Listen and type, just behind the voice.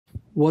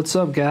What's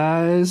up,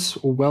 guys?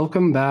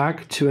 Welcome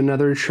back to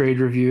another trade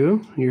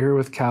review. You're here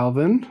with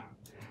Calvin.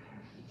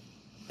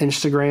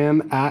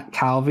 Instagram at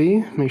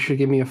Calvi. Make sure to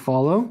give me a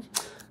follow.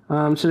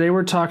 Today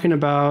we're talking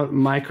about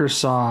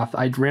Microsoft.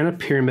 I ran a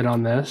pyramid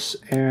on this,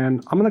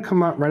 and I'm going to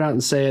come out right out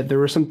and say it. There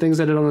were some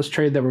things I did on this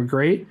trade that were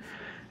great,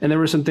 and there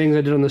were some things I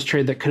did on this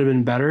trade that could have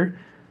been better.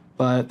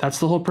 But that's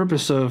the whole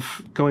purpose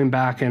of going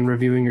back and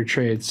reviewing your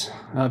trades.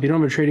 If you don't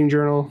have a trading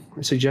journal,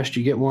 I suggest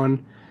you get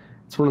one.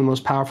 It's one of the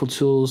most powerful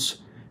tools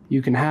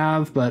you can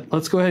have, but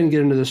let's go ahead and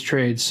get into this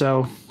trade.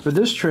 So for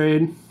this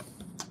trade,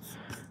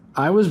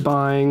 I was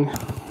buying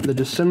the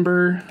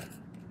December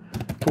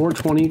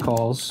 420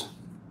 calls,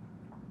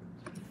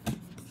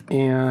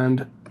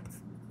 and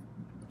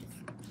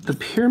the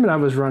pyramid I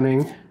was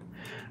running,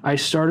 I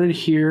started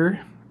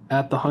here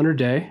at the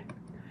 100-day,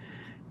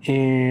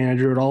 and I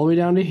drew it all the way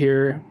down to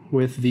here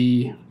with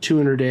the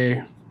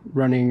 200-day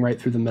running right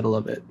through the middle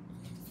of it.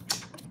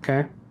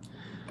 Okay,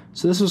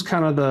 so this was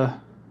kind of the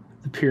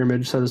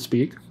pyramid, so to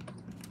speak.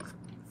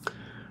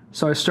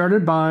 So I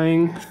started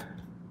buying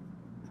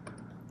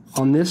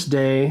on this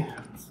day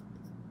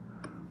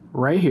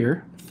right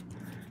here,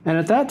 and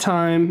at that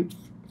time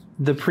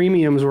the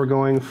premiums were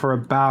going for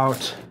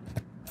about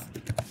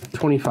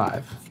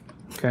 25,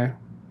 okay,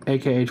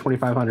 aka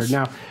 2,500.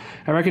 Now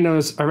I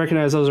recognize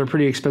those are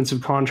pretty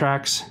expensive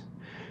contracts.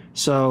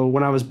 So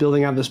when I was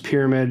building out this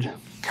pyramid,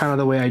 kind of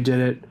the way I did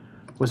it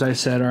was I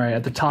said, all right,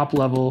 at the top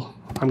level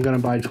I'm going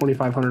to buy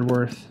 2,500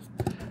 worth,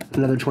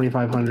 another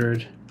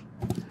 2,500,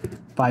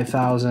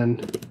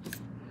 5,000,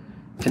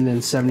 and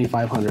then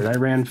 7,500. I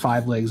ran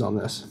 5 legs on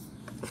this.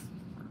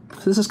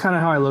 So this is kind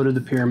of how I loaded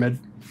the pyramid.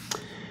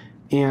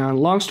 And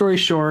long story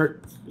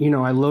short,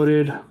 I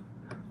loaded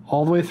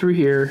all the way through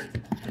here,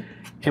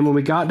 and when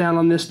we got down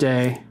on this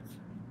day,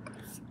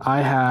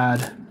 I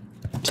had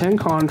 10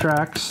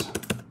 contracts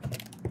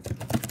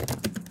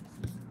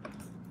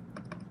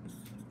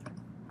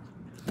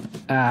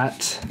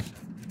at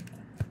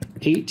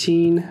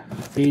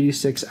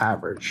 1886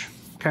 average.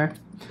 Okay.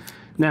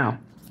 Now,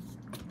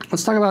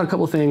 let's talk about a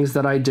couple things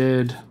that I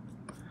did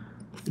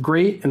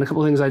great and a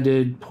couple things I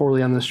did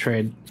poorly on this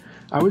trade.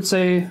 I would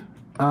say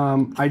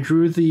I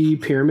drew the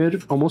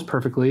pyramid almost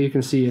perfectly. You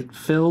can see it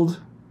filled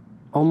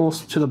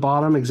almost to the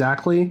bottom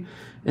exactly,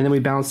 and then we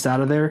bounced out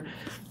of there.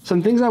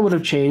 Some things I would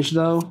have changed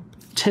though.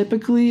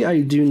 Typically,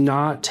 I do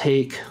not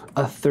take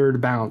a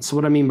third bounce. So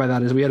what I mean by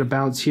that is we had a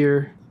bounce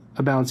here,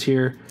 a bounce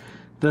here.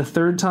 The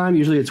third time,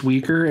 usually it's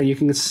weaker, and you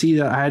can see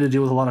that I had to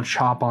deal with a lot of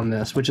chop on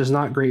this, which is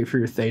not great for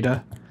your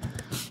theta.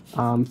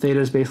 Theta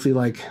is basically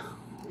like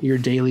your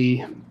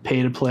daily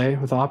pay to play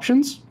with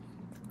options.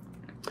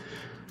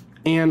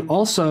 And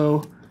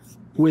also,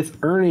 with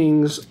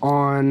earnings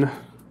on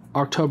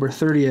October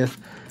 30th,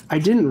 I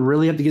didn't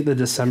really have to get the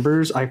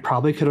Decembers. I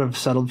probably could have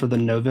settled for the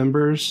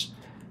Novembers,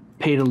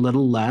 paid a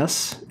little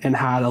less, and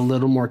had a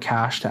little more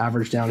cash to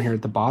average down here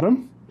at the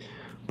bottom.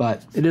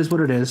 But it is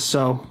what it is.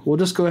 So we'll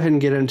just go ahead and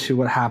get into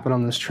what happened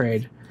on this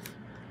trade.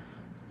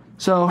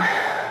 So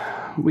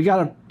we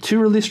got 2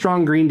 really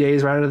strong green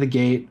days right out of the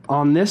gate.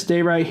 On this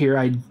day right here,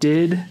 I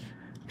did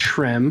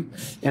trim.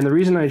 And the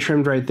reason I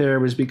trimmed right there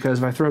was because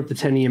if I throw up the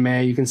 10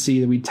 EMA, you can see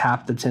that we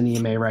tapped the 10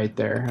 EMA right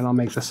there. And I'll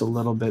make this a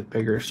little bit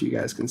bigger so you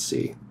guys can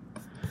see.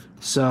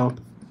 So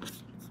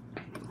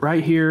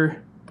right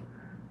here,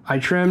 I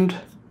trimmed.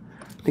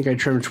 I think I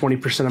trimmed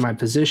 20% of my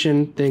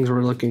position. Things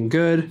were looking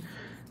good.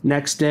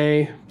 Next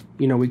day,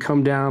 we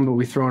come down, but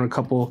we throw in a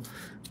couple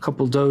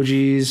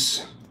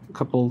dojis, a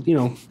couple,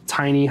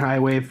 tiny high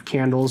wave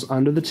candles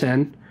under the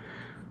 10.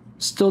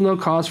 Still no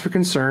cause for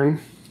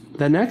concern.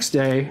 The next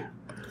day,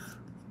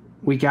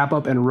 we gap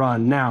up and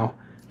run. Now,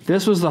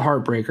 this was the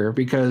heartbreaker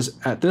because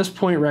at this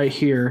point right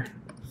here,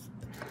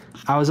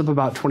 I was up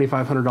about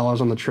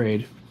 $2,500 on the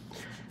trade.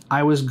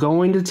 I was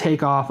going to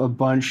take off a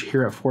bunch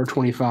here at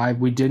 425.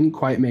 We didn't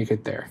quite make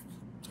it there.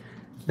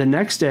 The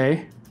next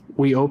day,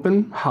 we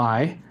open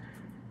high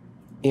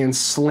and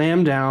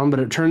slam down, but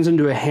it turns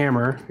into a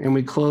hammer, and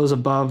we close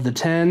above the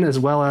 10 as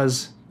well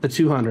as the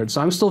 200. So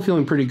I'm still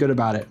feeling pretty good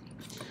about it.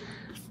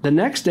 The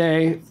next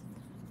day,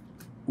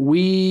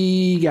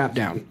 we gap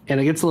down, and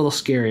it gets a little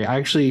scary.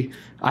 I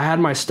had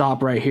my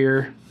stop right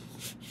here,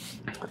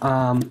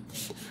 but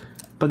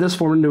this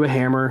formed into a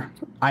hammer.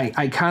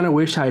 I kind of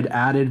wish I'd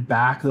added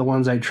back the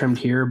ones I trimmed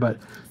here, but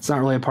it's not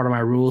really a part of my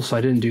rules, so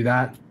I didn't do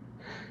that.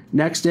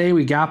 Next day,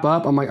 we gap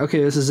up. I'm like,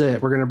 okay, this is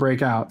it. We're going to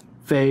break out.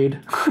 Fade.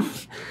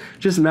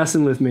 Just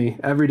messing with me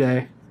every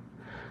day.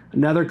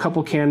 Another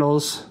couple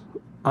candles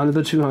under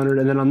the 200.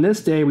 And then on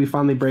this day, we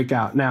finally break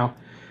out. Now,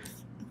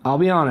 I'll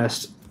be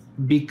honest.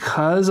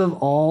 Because of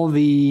all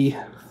the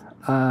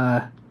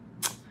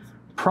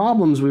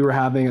problems we were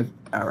having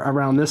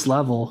around this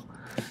level,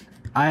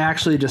 I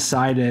actually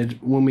decided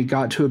when we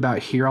got to about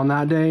here on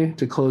that day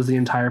to close the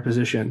entire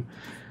position.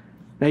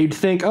 Now you'd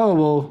think, oh,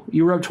 well,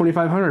 you were up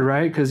 2,500,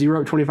 right? Because you were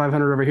up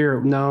 2,500 over here.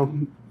 No,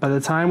 by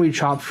the time we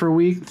chopped for a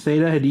week,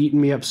 theta had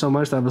eaten me up so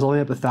much that I was only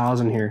up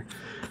 1,000 here.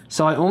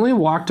 So I only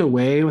walked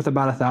away with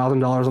about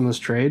 $1,000 on this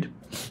trade.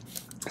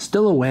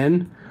 Still a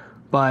win,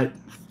 but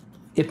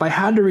if I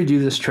had to redo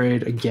this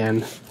trade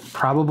again,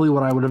 probably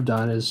what I would have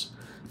done is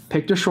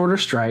picked a shorter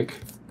strike.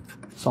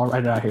 So I'll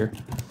write it out here.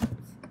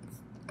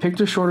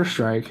 Picked a shorter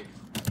strike,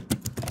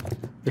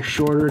 a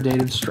shorter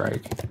dated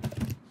strike.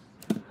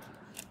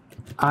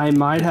 I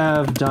might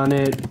have done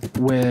it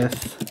with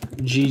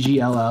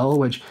GGLL,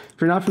 which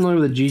if you're not familiar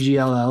with what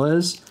GGLL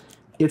is,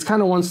 it's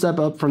kind of one step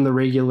up from the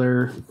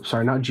regular,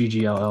 sorry, not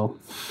GGLL,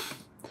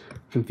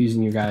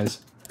 confusing you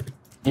guys,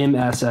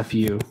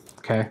 MSFU,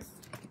 okay?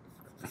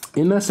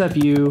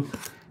 MSFU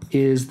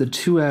is the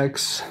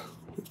 2x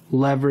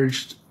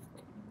leveraged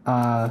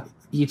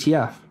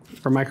ETF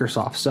for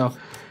Microsoft. So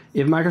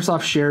if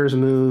Microsoft shares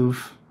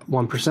move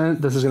 1%,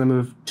 this is going to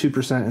move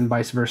 2% and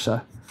vice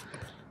versa.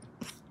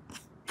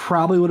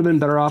 Probably would have been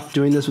better off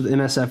doing this with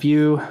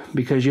MSFU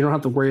because you don't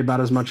have to worry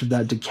about as much of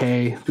that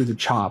decay through the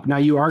chop. Now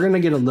you are going to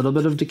get a little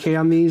bit of decay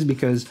on these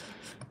because,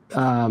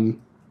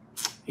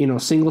 you know,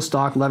 single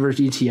stock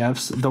leveraged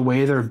ETFs, the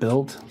way they're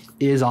built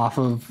is off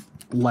of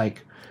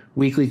like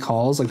weekly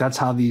calls. Like that's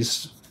how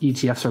these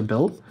ETFs are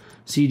built.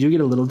 So you do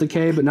get a little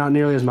decay, but not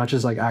nearly as much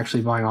as like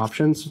actually buying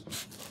options.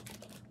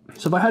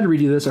 So if I had to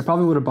redo this, I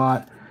probably would have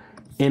bought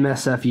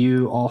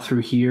MSFU all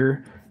through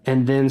here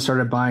and then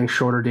started buying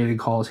shorter dated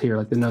calls here,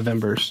 like the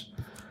Novembers.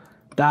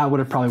 That would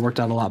have probably worked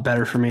out a lot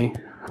better for me,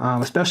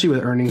 especially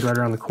with earnings right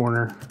around the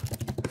corner,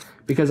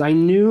 because I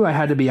knew I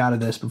had to be out of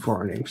this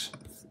before earnings.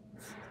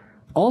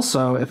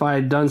 Also, if I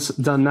had done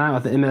that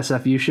with the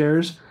MSFU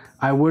shares,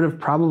 I would have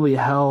probably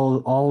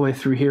held all the way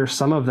through here,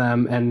 some of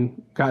them,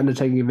 and gotten to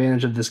taking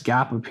advantage of this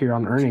gap up here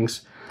on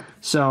earnings.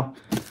 So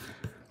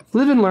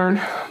live and learn,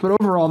 but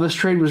overall this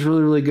trade was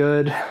really, really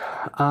good.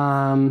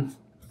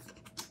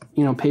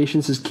 You know,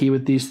 patience is key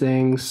with these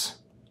things.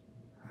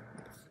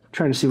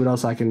 Trying to see what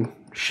else I can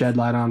shed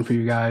light on for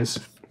you guys.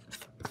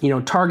 You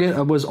know,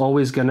 target was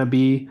always going to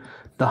be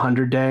the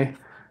 100-day.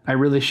 I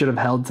really should have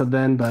held to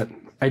then, but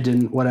I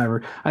didn't,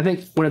 whatever. I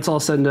think when it's all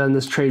said and done,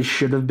 this trade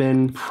should have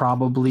been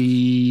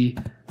probably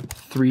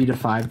 3 to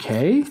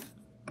 5K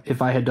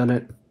if I had done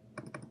it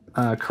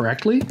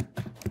correctly,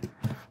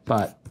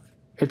 but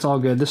it's all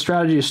good. The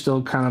strategy is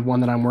still kind of one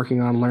that I'm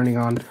working on, learning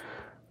on.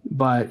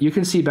 But you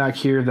can see back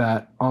here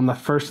that on the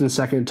first and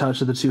second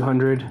touch of the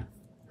 200,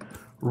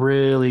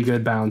 really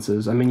good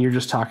bounces. I mean, you're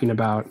just talking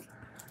about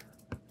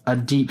a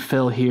deep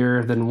fill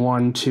here, then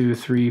 1, 2,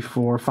 3,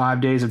 4,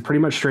 5 days of pretty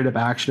much straight up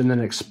action, and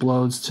then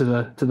explodes to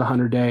the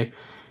 100-day.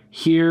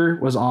 Here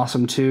was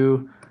awesome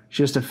too.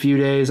 Just a few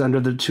days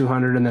under the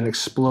 200 and then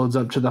explodes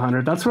up to the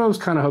 100. That's what I was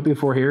kind of hoping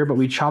for here, but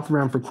we chopped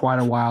around for quite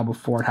a while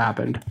before it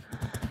happened.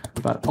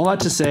 But all that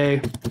to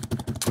say,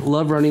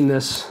 love running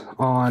this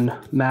on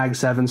Mag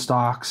 7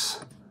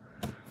 stocks.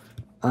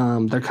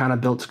 They're kind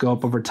of built to go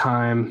up over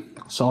time.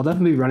 So I'll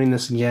definitely be running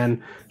this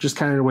again. Just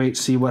kind of wait,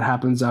 see what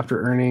happens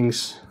after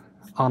earnings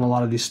on a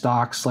lot of these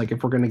stocks. Like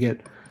if we're going to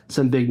get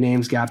some big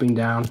names gapping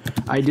down.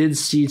 I did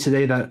see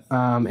today that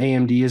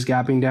AMD is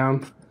gapping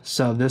down.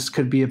 So this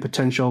could be a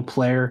potential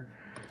player.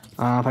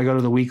 If I go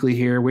to the weekly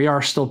here, we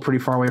are still pretty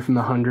far away from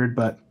the 100,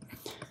 but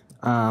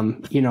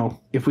you know,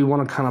 if we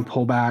want to kind of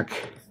pull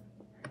back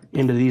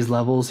into these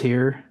levels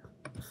here,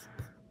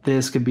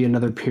 this could be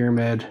another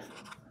pyramid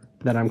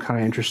that I'm kind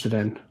of interested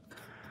in.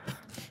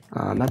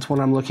 That's what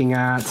I'm looking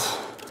at.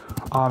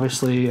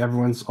 Obviously,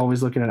 everyone's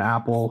always looking at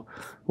Apple.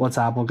 What's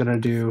Apple going to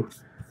do?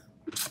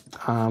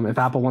 If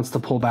Apple wants to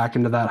pull back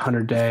into that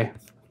 100-day,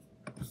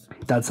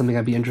 that's something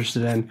I'd be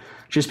interested in,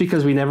 just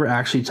because we never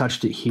actually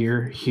touched it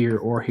here, here,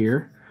 or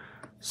here.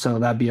 So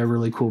that'd be a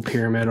really cool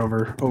pyramid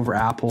over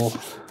Apple.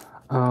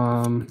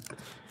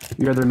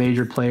 Your other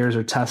major players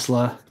are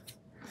Tesla.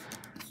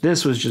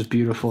 This was just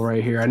beautiful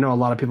right here. I know a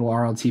lot of people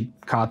RLT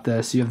caught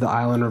this. You have the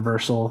island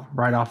reversal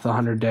right off the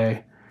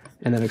 100-day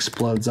and then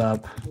explodes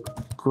up.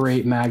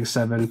 Great Mag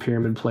 7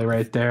 pyramid play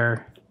right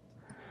there.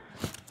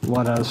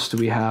 What else do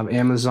we have?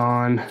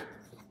 Amazon.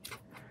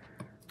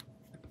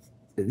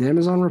 Did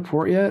Amazon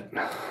report yet?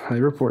 They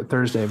report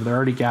Thursday, but they're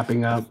already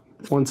gapping up.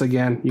 Once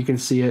again, you can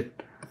see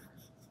it.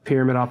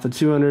 Pyramid off the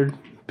 200,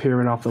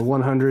 pyramid off the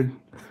 100.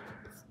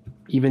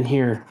 Even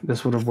here,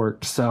 this would have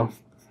worked. So,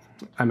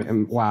 I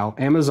mean, wow.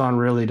 Amazon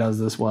really does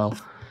this well.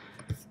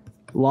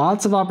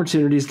 Lots of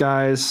opportunities,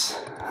 guys.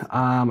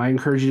 I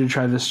encourage you to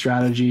try this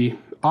strategy.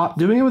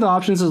 Doing it with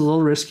options is a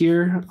little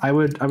riskier. I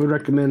would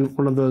recommend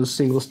one of those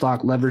single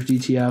stock leveraged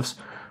ETFs,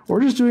 or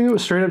just doing it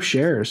with straight up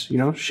shares. You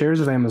know, shares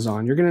of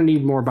Amazon. You're going to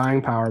need more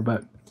buying power,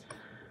 but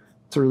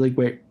it's a really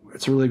great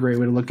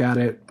way to look at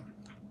it.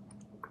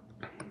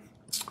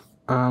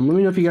 Let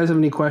me know if you guys have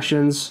any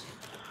questions.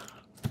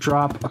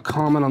 Drop a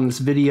comment on this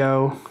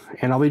video,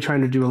 and I'll be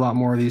trying to do a lot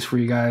more of these for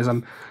you guys.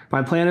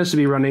 My plan is to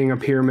be running a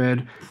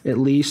pyramid at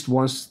least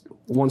once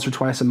or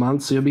twice a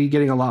month, so you'll be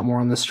getting a lot more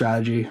on this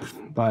strategy.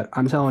 But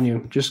I'm telling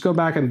you, just go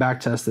back and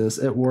back test this.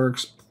 It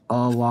works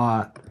a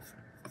lot.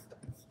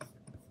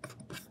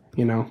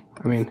 You know,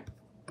 I mean,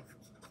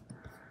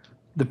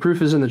 the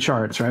proof is in the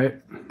charts,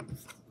 right?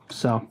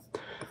 So,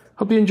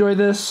 hope you enjoyed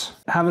this.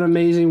 Have an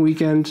amazing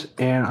weekend,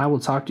 and I will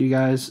talk to you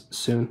guys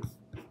soon.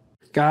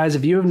 Guys,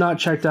 if you have not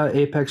checked out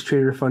Apex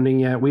Trader Funding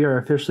yet, we are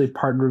officially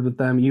partnered with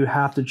them. You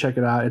have to check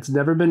it out. It's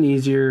never been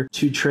easier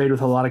to trade with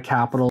a lot of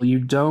capital. You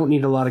don't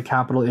need a lot of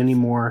capital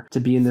anymore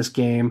to be in this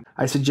game.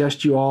 I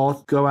suggest you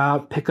all go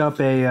out, pick up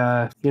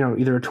a,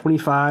 either a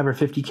 25 or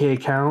 50K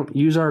account.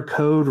 Use our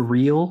code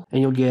REAL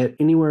and you'll get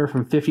anywhere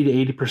from 50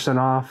 to 80%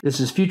 off.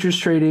 This is futures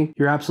trading.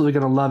 You're absolutely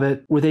going to love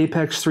it. With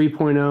Apex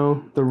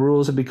 3.0, the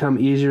rules have become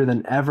easier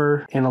than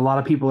ever, and a lot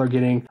of people are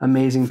getting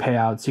amazing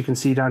payouts. You can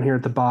see down here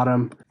at the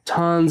bottom,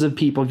 tons of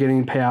people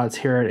getting payouts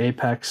here at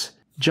Apex.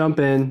 Jump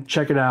in,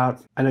 check it out.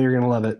 I know you're going to love it.